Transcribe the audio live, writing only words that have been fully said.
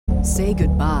Say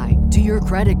goodbye to your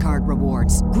credit card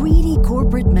rewards. Greedy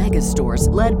corporate mega stores,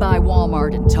 led by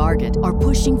Walmart and Target, are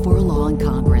pushing for a law in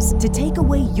Congress to take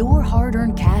away your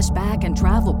hard-earned cash back and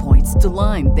travel points to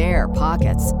line their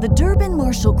pockets. The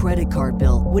Durbin-Marshall credit card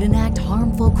bill would enact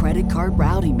harmful credit card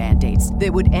routing mandates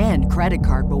that would end credit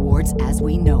card rewards as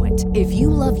we know it. If you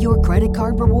love your credit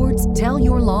card rewards, tell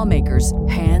your lawmakers,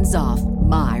 hands off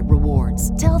my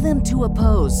rewards. Tell them to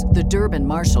oppose the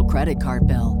Durbin-Marshall credit card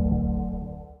bill.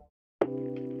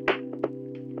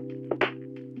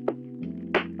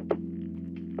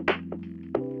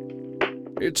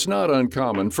 It's not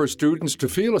uncommon for students to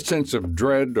feel a sense of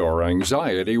dread or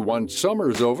anxiety once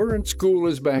summer's over and school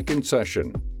is back in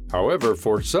session. However,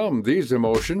 for some, these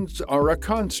emotions are a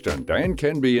constant and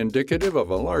can be indicative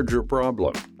of a larger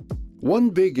problem.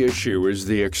 One big issue is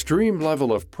the extreme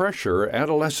level of pressure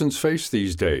adolescents face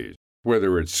these days.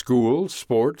 Whether it's school,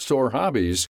 sports, or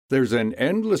hobbies, there's an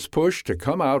endless push to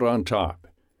come out on top.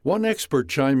 One expert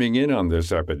chiming in on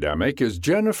this epidemic is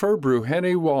Jennifer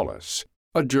Bruhene-Wallace,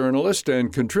 a journalist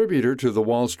and contributor to the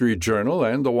Wall Street Journal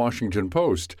and the Washington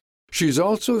Post. She's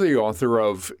also the author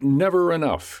of Never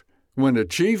Enough: When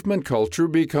Achievement Culture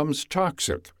Becomes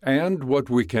Toxic and What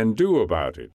We Can Do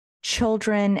About It.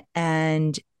 Children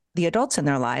and the adults in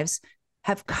their lives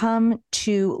have come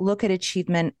to look at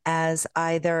achievement as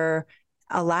either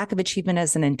a lack of achievement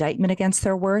as an indictment against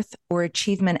their worth or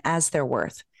achievement as their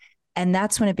worth. And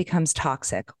that's when it becomes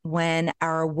toxic, when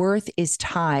our worth is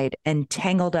tied and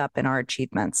tangled up in our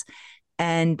achievements.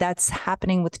 And that's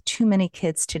happening with too many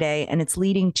kids today. And it's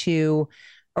leading to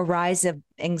a rise of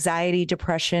anxiety,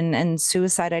 depression, and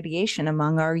suicide ideation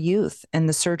among our youth. And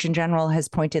the Surgeon General has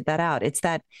pointed that out. It's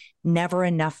that never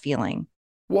enough feeling.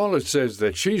 Wallace says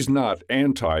that she's not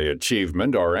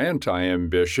anti-achievement or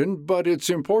anti-ambition, but it's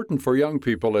important for young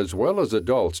people as well as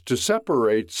adults to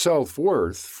separate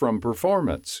self-worth from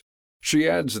performance. She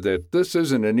adds that this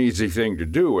isn't an easy thing to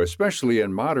do, especially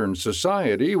in modern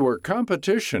society where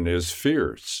competition is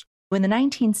fierce. In the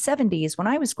 1970s, when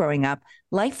I was growing up,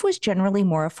 life was generally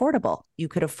more affordable. You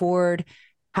could afford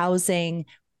housing,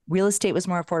 real estate was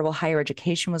more affordable, higher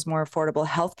education was more affordable,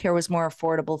 healthcare was more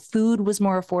affordable, food was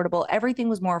more affordable, everything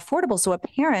was more affordable. So a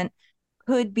parent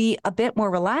could be a bit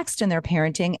more relaxed in their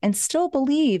parenting and still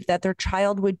believe that their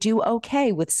child would do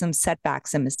okay with some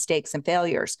setbacks and mistakes and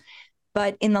failures.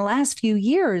 But in the last few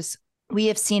years, we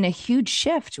have seen a huge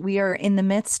shift. We are in the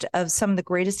midst of some of the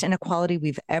greatest inequality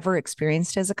we've ever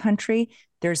experienced as a country.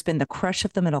 There's been the crush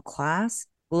of the middle class,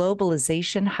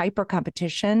 globalization,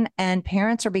 hyper-competition, and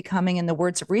parents are becoming, in the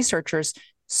words of researchers,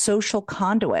 social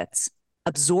conduits,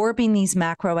 absorbing these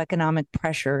macroeconomic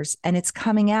pressures, and it's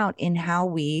coming out in how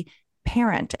we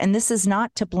parent. And this is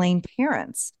not to blame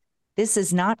parents. This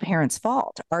is not parents'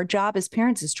 fault. Our job as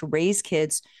parents is to raise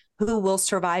kids who will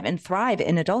survive and thrive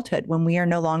in adulthood when we are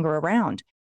no longer around.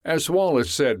 As Wallace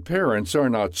said, parents are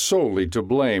not solely to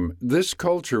blame. This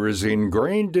culture is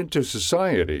ingrained into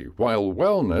society, while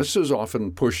wellness is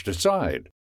often pushed aside.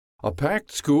 A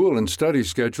packed school and study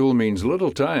schedule means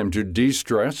little time to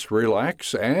de-stress,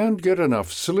 relax, and get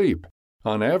enough sleep.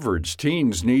 On average,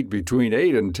 teens need between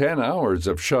 8 and 10 hours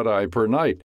of shut-eye per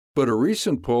night. But a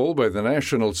recent poll by the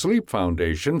National Sleep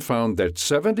Foundation found that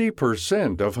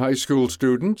 70% of high school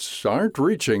students aren't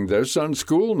reaching this on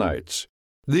school nights.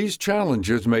 These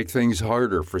challenges make things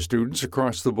harder for students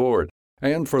across the board,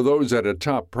 and for those at a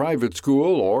top private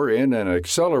school or in an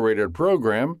accelerated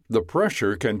program, the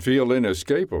pressure can feel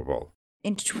inescapable.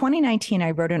 In 2019,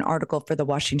 I wrote an article for the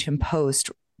Washington Post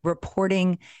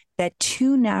reporting that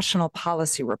 2 national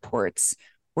policy reports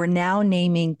were now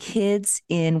naming kids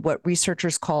in what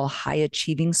researchers call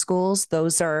high-achieving schools.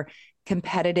 Those are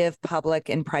competitive public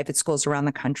and private schools around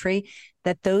the country,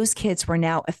 that those kids were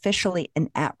now officially an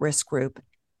at-risk group.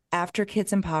 After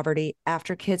kids in poverty,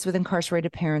 after kids with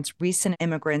incarcerated parents, recent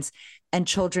immigrants, and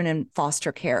children in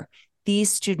foster care.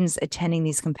 These students attending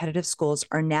these competitive schools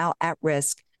are now at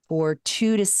risk for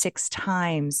 2 to 6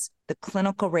 times the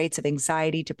clinical rates of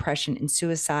anxiety, depression, and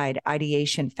suicide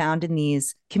ideation found in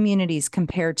these communities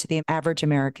compared to the average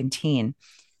American teen.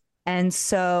 And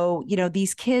so,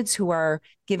 these kids who are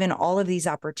given all of these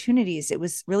opportunities, it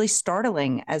was really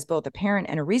startling as both a parent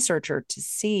and a researcher to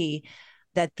see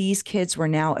that these kids were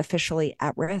now officially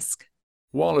at risk.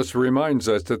 Wallace reminds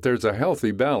us that there's a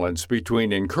healthy balance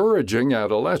between encouraging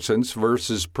adolescence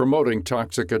versus promoting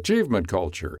toxic achievement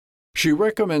culture. She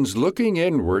recommends looking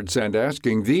inwards and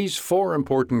asking these 4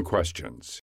 important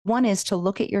questions. One is to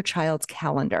look at your child's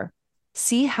calendar,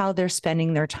 see how they're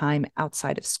spending their time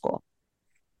outside of school.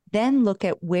 Then look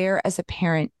at where, as a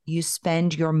parent, you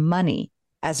spend your money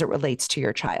as it relates to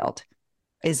your child.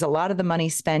 Is a lot of the money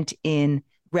spent in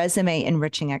resume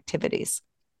enriching activities.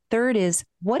 Third is,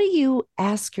 what do you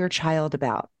ask your child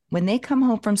about? When they come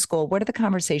home from school, what are the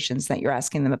conversations that you're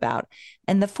asking them about?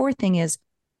 And the fourth thing is,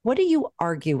 what do you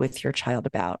argue with your child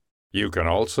about? You can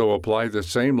also apply the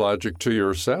same logic to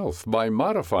yourself by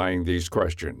modifying these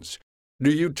questions. Do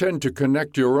you tend to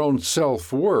connect your own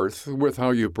self-worth with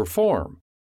how you perform?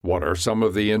 What are some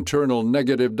of the internal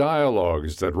negative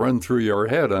dialogues that run through your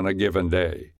head on a given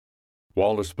day?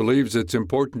 Wallace believes it's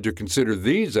important to consider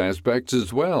these aspects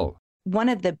as well. One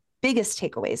of the biggest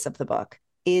takeaways of the book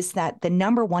is that the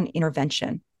number one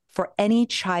intervention for any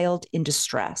child in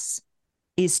distress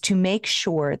is to make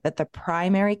sure that the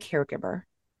primary caregiver,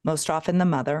 most often the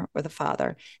mother or the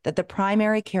father, that the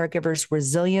primary caregiver's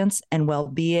resilience and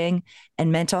well-being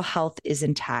and mental health is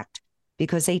intact,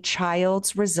 because a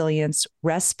child's resilience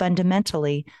rests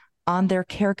fundamentally on their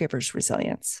caregiver's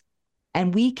resilience.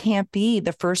 And we can't be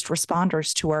the first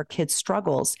responders to our kids'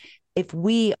 struggles if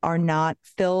we are not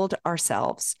filled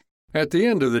ourselves. At the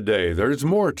end of the day, there's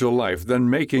more to life than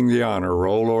making the honor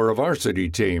roll or a varsity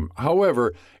team.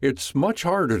 However, it's much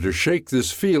harder to shake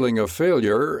this feeling of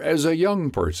failure as a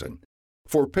young person.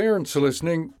 For parents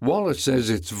listening, Wallace says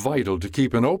it's vital to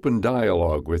keep an open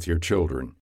dialogue with your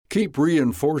children. Keep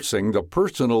reinforcing the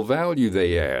personal value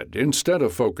they add instead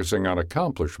of focusing on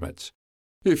accomplishments.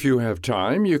 If you have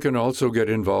time, you can also get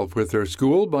involved with their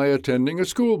school by attending a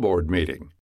school board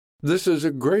meeting. This is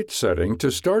a great setting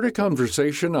to start a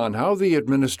conversation on how the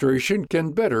administration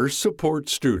can better support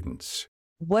students.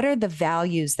 What are the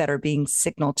values that are being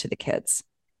signaled to the kids?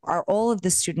 Are all of the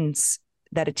students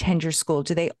that attend your school,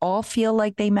 do they all feel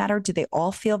like they matter? Do they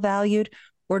all feel valued?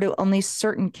 Or do only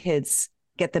certain kids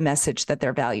get the message that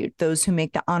they're valued? Those who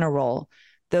make the honor roll,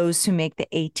 those who make the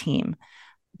A team.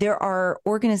 There are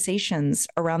organizations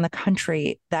around the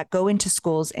country that go into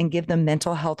schools and give them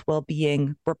mental health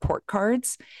well-being report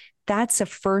cards. That's a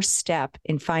first step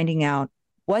in finding out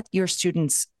what your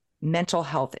students' mental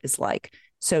health is like.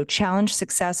 So Challenge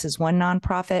Success is one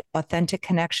nonprofit, Authentic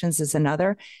Connections is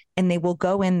another, and they will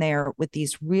go in there with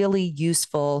these really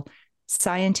useful,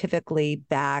 scientifically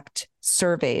backed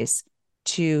surveys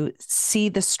to see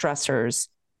the stressors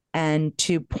and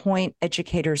to point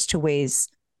educators to ways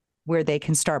where they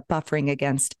can start buffering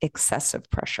against excessive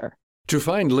pressure. To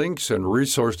find links and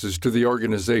resources to the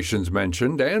organizations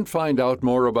mentioned and find out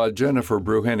more about Jennifer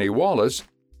Bruheny-Wallace,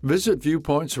 visit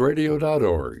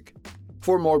viewpointsradio.org.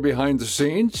 For more behind the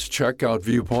scenes, check out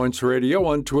Viewpoints Radio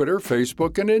on Twitter,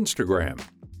 Facebook, and Instagram.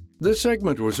 This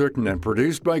segment was written and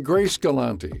produced by Grace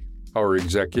Galante. Our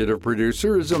executive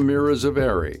producer is Amira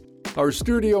Zaveri. Our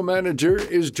studio manager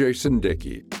is Jason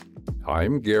Dickey.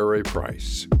 I'm Gary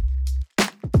Price.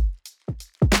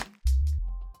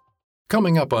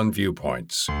 Coming up on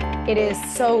Viewpoints. It is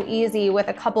so easy. With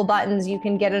a couple buttons, you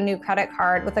can get a new credit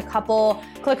card. With a couple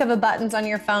click of the buttons on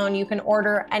your phone, you can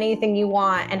order anything you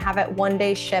want and have it one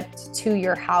day shipped to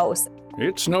your house.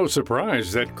 It's no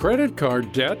surprise that credit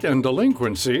card debt and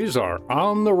delinquencies are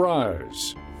on the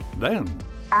rise. Then,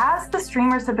 as the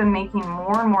streamers have been making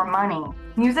more and more money,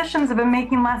 musicians have been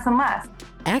making less and less.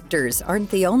 Actors aren't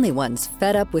the only ones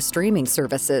fed up with streaming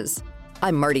services.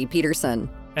 I'm Marty Peterson.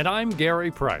 And I'm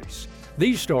Gary Price.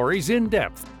 These stories in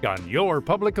depth on your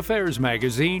public affairs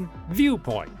magazine,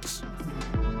 Viewpoints.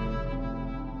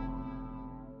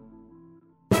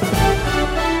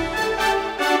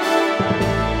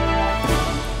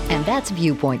 And that's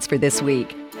Viewpoints for this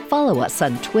week. Follow us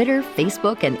on Twitter,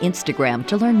 Facebook, and Instagram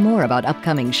to learn more about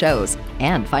upcoming shows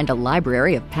and find a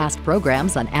library of past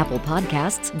programs on Apple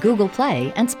Podcasts, Google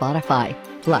Play, and Spotify.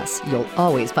 Plus, you'll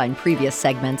always find previous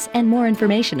segments and more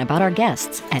information about our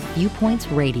guests at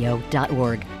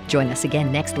viewpointsradio.org. Join us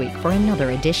again next week for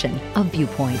another edition of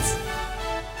Viewpoints.